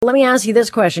Let me ask you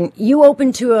this question. You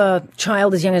open to a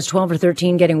child as young as 12 or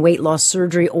 13 getting weight loss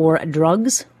surgery or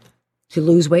drugs to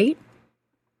lose weight?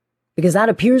 Because that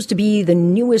appears to be the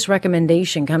newest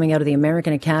recommendation coming out of the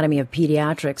American Academy of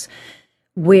Pediatrics,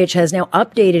 which has now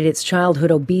updated its childhood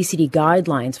obesity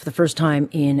guidelines for the first time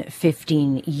in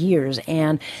 15 years.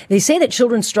 And they say that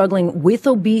children struggling with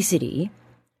obesity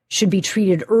should be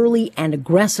treated early and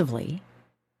aggressively,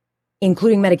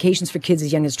 including medications for kids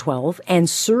as young as 12 and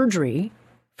surgery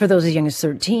for those as young as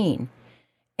 13.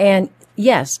 And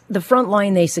yes, the front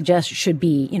line they suggest should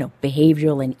be,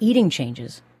 behavioral and eating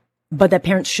changes, but that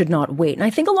parents should not wait. And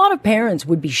I think a lot of parents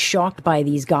would be shocked by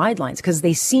these guidelines because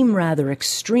they seem rather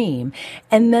extreme.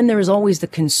 And then there is always the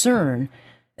concern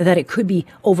that it could be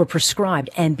overprescribed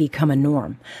and become a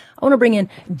norm. I want to bring in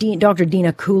Dr.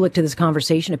 Dina Kulik to this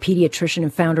conversation, a pediatrician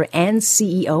and founder and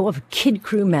CEO of Kid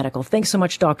Crew Medical. Thanks so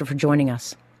much, doctor, for joining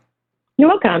us. You're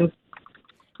welcome.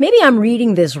 Maybe I'm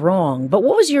reading this wrong, but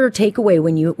what was your takeaway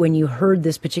when you heard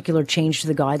this particular change to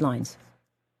the guidelines?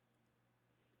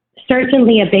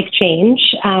 Certainly a big change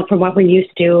from what we're used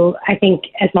to. I think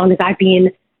as long as I've been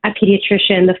a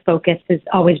pediatrician, the focus has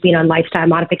always been on lifestyle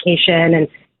modification and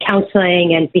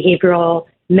counseling and behavioral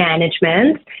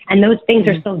management. And those things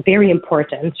are still very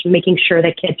important, making sure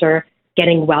that kids are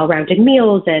getting well-rounded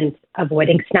meals and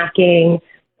avoiding snacking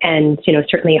and,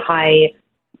 certainly high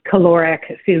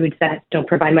caloric foods that don't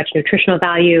provide much nutritional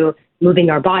value, moving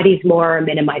our bodies more,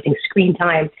 minimizing screen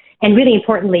time, and really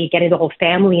importantly, getting the whole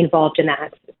family involved in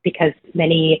that because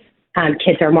many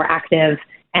kids are more active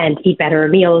and eat better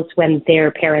meals when their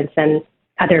parents and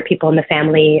other people in the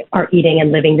family are eating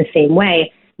and living the same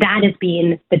way. That has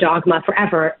been the dogma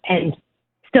forever and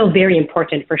still very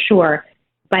important for sure.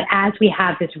 But as we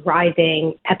have this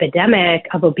rising epidemic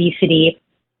of obesity,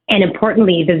 and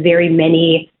importantly, the very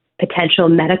many potential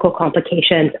medical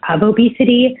complications of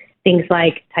obesity, things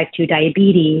like type 2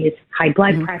 diabetes, high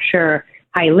blood pressure,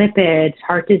 high lipids,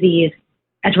 heart disease,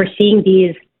 as we're seeing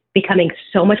these becoming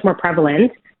so much more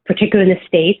prevalent, particularly in the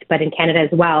States, but in Canada as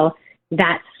well,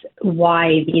 that's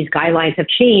why these guidelines have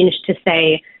changed to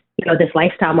say, this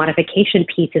lifestyle modification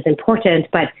piece is important,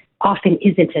 but often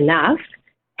isn't enough.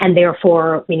 And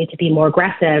therefore, we need to be more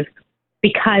aggressive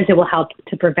because it will help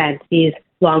to prevent these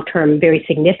long-term, very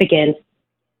significant,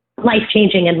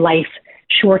 life-changing and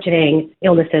life-shortening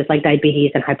illnesses like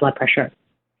diabetes and high blood pressure.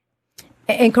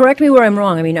 And correct me where I'm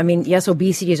wrong. I mean, yes,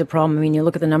 obesity is a problem. You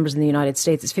look at the numbers in the United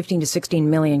States, it's 15 to 16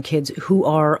 million kids who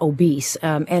are obese.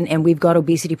 And we've got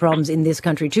obesity problems in this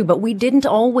country too, but we didn't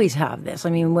always have this.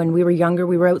 When we were younger,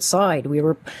 we were outside. We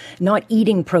were not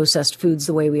eating processed foods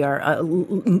the way we are.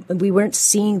 We weren't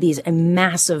seeing these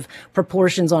massive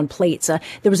proportions on plates.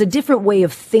 There was a different way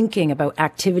of thinking about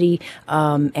activity,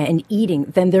 and eating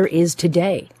than there is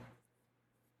today.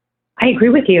 I agree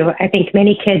with you. I think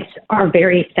many kids are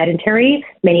very sedentary.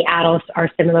 Many adults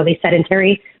are similarly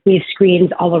sedentary. We have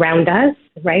screens all around us,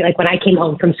 right? Like when I came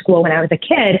home from school when I was a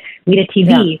kid, we had a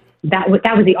TV. Yeah.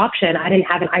 That was the option. I didn't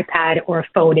have an iPad or a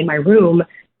phone in my room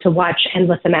to watch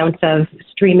endless amounts of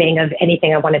streaming of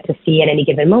anything I wanted to see at any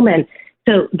given moment.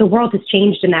 So the world has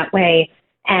changed in that way.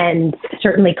 And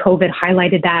certainly COVID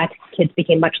highlighted that. Kids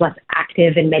became much less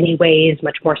active in many ways,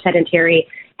 much more sedentary.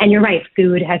 And you're right,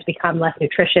 food has become less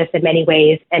nutritious in many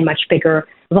ways and much bigger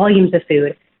volumes of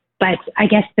food. But I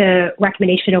guess the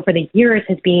recommendation over the years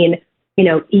has been,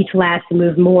 eat less,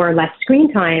 move more, less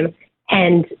screen time.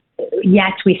 And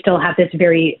yet we still have this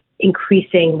very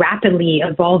increasing, rapidly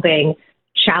evolving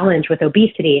challenge with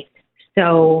obesity.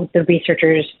 So the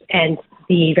researchers and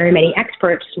the very many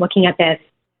experts looking at this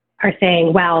are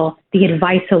saying, well, the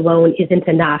advice alone isn't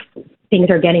enough.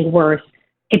 Things are getting worse.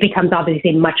 It becomes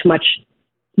obviously much, much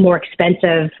more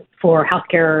expensive for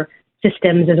healthcare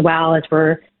systems as well as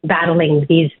we're battling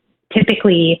these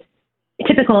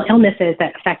typical illnesses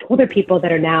that affect older people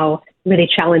that are now really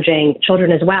challenging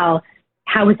children as well.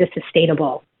 How is this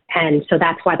sustainable? And so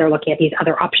that's why they're looking at these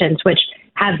other options, which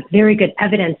have very good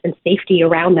evidence and safety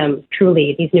around them.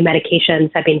 Truly, these new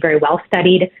medications have been very well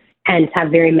studied and have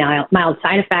very mild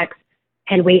side effects.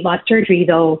 And weight loss surgery,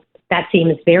 though that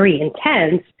seems very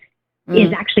intense,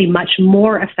 is actually much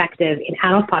more effective in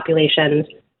adult populations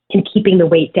in keeping the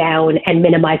weight down and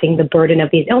minimizing the burden of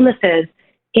these illnesses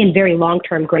in very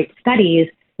long-term great studies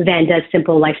than does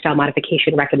simple lifestyle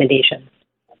modification recommendations.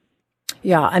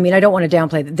 Yeah, I don't want to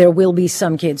downplay that. There will be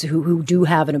some kids who do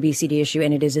have an obesity issue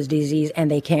and it is a disease and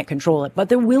they can't control it. But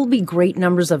there will be great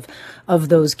numbers of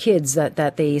those kids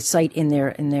that they cite in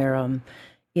their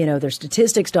their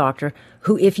statistics doctor,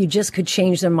 who, if you just could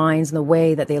change their minds and the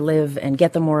way that they live and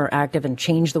get them more active and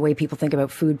change the way people think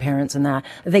about food, parents and that,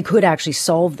 they could actually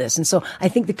solve this. And so I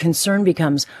think the concern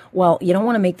becomes, well, you don't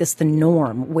want to make this the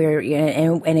norm where,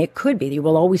 and it could be, you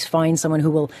will always find someone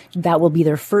that will be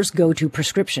their first go-to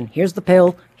prescription. Here's the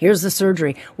pill. Here's the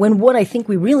surgery. When what I think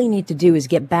we really need to do is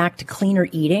get back to cleaner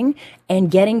eating and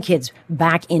getting kids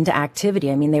back into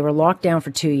activity. I mean, they were locked down for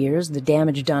 2 years. The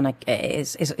damage done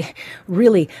is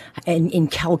really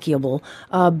incalculable.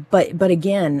 But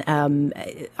again,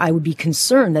 I would be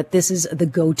concerned that this is the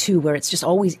go-to where it's just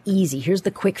always easy. Here's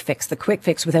the quick fix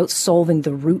without solving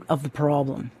the root of the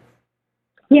problem.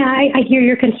 Yeah, I hear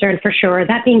your concern for sure.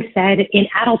 That being said, in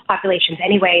adult populations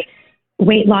anyway,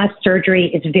 weight loss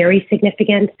surgery is very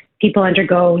significant. People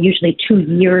undergo usually 2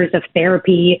 years of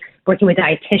therapy, working with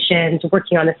dietitians,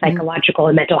 working on the psychological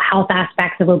and mental health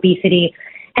aspects of obesity.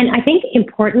 And I think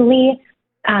importantly,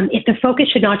 if the focus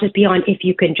should not just be on if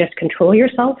you can just control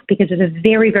yourself, because there's a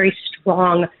very, very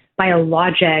strong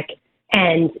biologic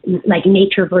and like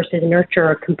nature versus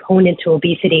nurture component to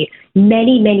obesity.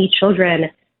 Many, many children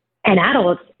and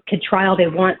adults could try all they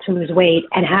want to lose weight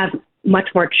and have much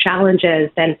more challenges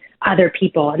than other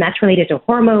people. And that's related to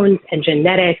hormones and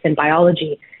genetics and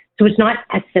biology. So it's not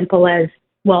as simple as,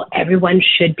 well, everyone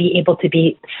should be able to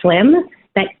be slim.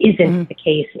 That isn't the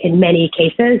case. In many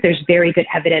cases, there's very good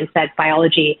evidence that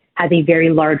biology has a very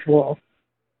large role.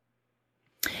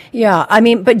 Yeah, I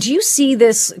mean, but do you see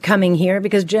this coming here?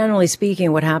 Because generally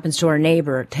speaking, what happens to our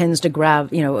neighbor tends to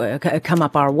come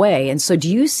up our way. And so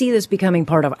do you see this becoming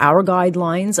part of our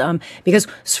guidelines? Because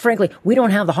frankly, we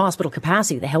don't have the hospital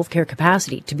capacity, the healthcare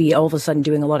capacity to be all of a sudden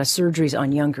doing a lot of surgeries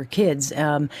on younger kids.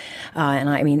 And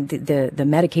I mean, the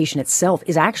medication itself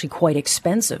is actually quite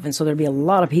expensive. And so there'd be a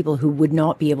lot of people who would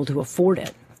not be able to afford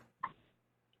it.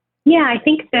 Yeah, I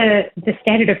think the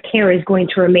standard of care is going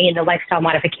to remain the lifestyle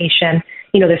modification.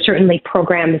 There's certainly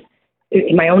programs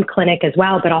in my own clinic as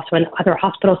well, but also in other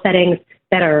hospital settings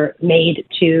that are made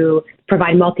to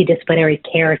provide multidisciplinary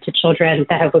care to children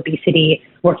that have obesity,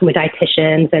 working with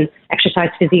dietitians and exercise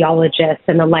physiologists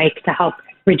and the like to help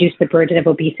reduce the burden of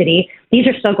obesity. These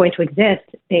are still going to exist.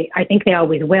 I think they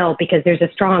always will, because there's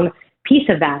a strong piece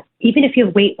of that. Even if you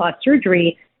have weight loss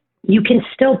surgery, you can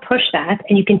still push that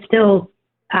and you can still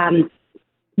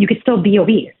be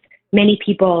obese. Many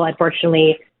people,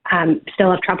 unfortunately,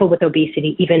 still have trouble with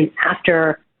obesity even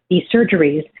after these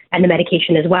surgeries and the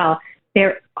medication as well.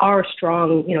 There are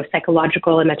strong,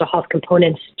 psychological and mental health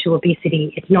components to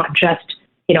obesity. It's not just,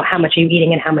 how much you're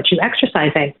eating and how much you're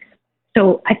exercising.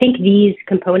 So I think these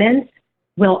components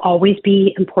will always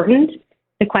be important.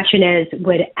 The question is,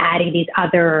 would adding these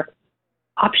other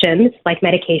options like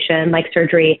medication, like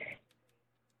surgery,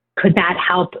 could that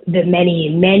help the many,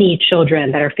 many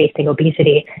children that are facing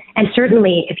obesity? And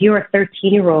certainly, if you're a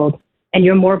 13-year-old and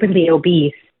you're morbidly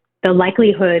obese, the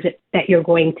likelihood that you're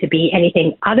going to be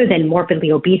anything other than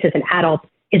morbidly obese as an adult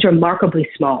is remarkably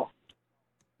small.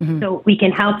 So we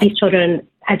can help these children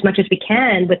as much as we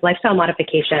can with lifestyle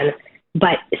modification,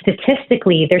 but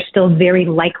statistically, they're still very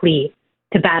likely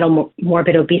to battle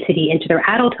morbid obesity into their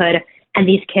adulthood, and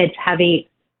these kids have a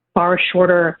far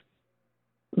shorter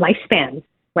lifespan.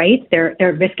 Right? They're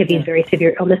at risk of these very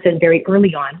severe illnesses very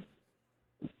early on.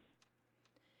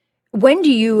 When do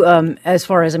you, as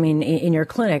far as, in your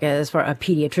clinic, as far as a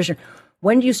pediatrician,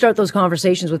 when do you start those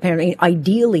conversations with parents?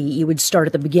 Ideally, you would start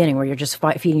at the beginning where you're just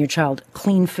feeding your child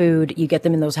clean food. You get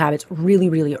them in those habits really,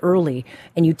 really early,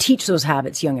 and you teach those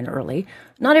habits young and early.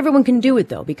 Not everyone can do it,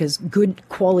 though, because good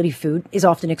quality food is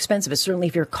often expensive. Certainly,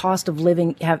 if your cost of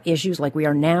living have issues like we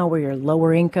are now, where you're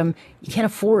lower income, you can't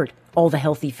afford all the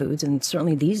healthy foods. And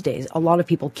certainly these days, a lot of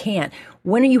people can't.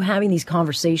 When are you having these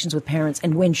conversations with parents,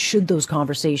 and when should those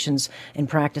conversations and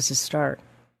practices start?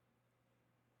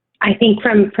 I think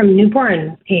from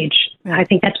newborn age, I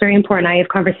think that's very important. I have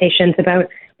conversations about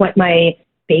what my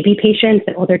baby patients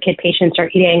and older kid patients are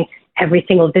eating every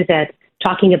single visit,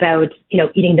 talking about,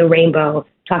 eating the rainbow,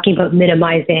 talking about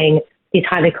minimizing these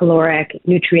highly caloric,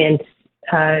 nutrients,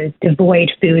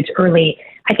 devoid foods early.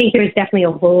 I think there's definitely a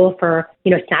role for,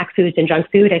 snack foods and junk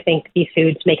food. I think these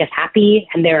foods make us happy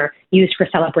and they're used for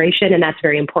celebration, and that's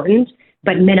very important.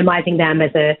 But minimizing them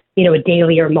as a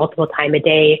daily or multiple time a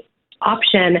day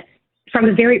option from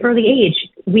a very early age.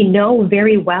 We know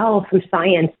very well from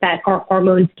science that our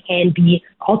hormones can be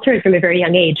altered from a very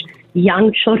young age.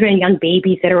 Young children, young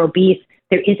babies that are obese,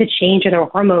 there is a change in their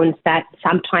hormones that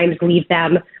sometimes leave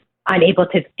them unable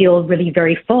to feel really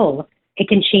very full. It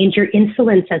can change your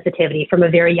insulin sensitivity from a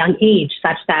very young age,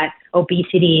 such that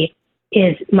obesity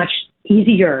is much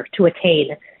easier to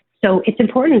attain. So it's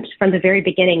important from the very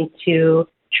beginning to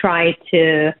try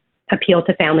to appeal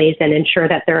to families and ensure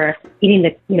that they're eating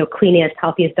the cleanest,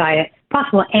 healthiest diet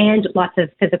possible and lots of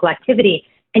physical activity.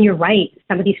 And you're right,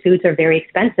 some of these foods are very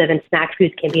expensive and snack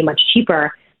foods can be much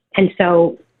cheaper. And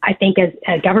so I think as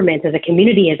a government, as a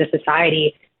community, as a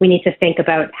society, we need to think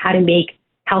about how to make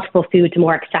healthful foods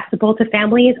more accessible to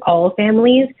families, all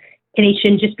families. And they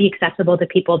shouldn't just be accessible to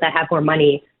people that have more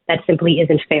money. That simply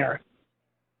isn't fair.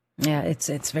 Yeah,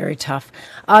 it's very tough.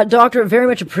 Doctor, very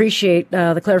much appreciate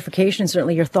the clarification,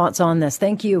 certainly your thoughts on this.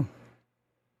 Thank you.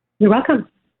 You're welcome.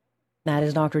 That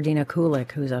is Dr. Dina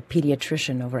Kulik, who's a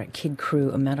pediatrician over at Kid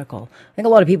Crew Medical. I think a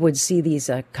lot of people would see these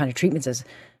kind of treatments as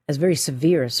very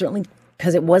severe, certainly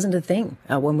because it wasn't a thing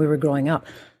when we were growing up.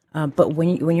 But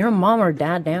when you're a mom or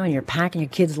dad now and you're packing your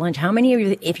kids' lunch, how many of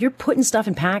you, if you're putting stuff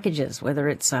in packages, whether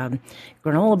it's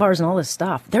granola bars and all this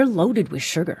stuff, they're loaded with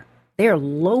sugar. They are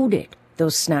loaded,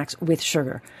 those snacks, with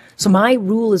sugar. So my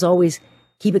rule is always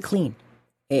keep it clean.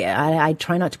 I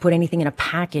try not to put anything in a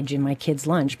package in my kids'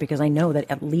 lunch because I know that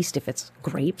at least if it's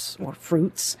grapes or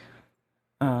fruits,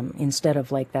 instead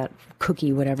of like that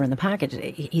cookie, whatever in the package,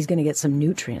 he's going to get some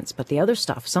nutrients. But the other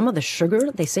stuff, some of the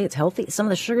sugar, they say it's healthy. Some of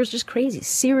the sugar is just crazy.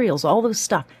 Cereals, all those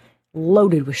stuff,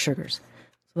 loaded with sugars.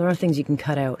 So there are things you can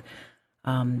cut out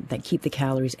that keep the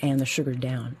calories and the sugar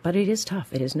down. But it is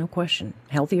tough. It is no question.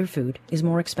 Healthier food is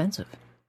more expensive.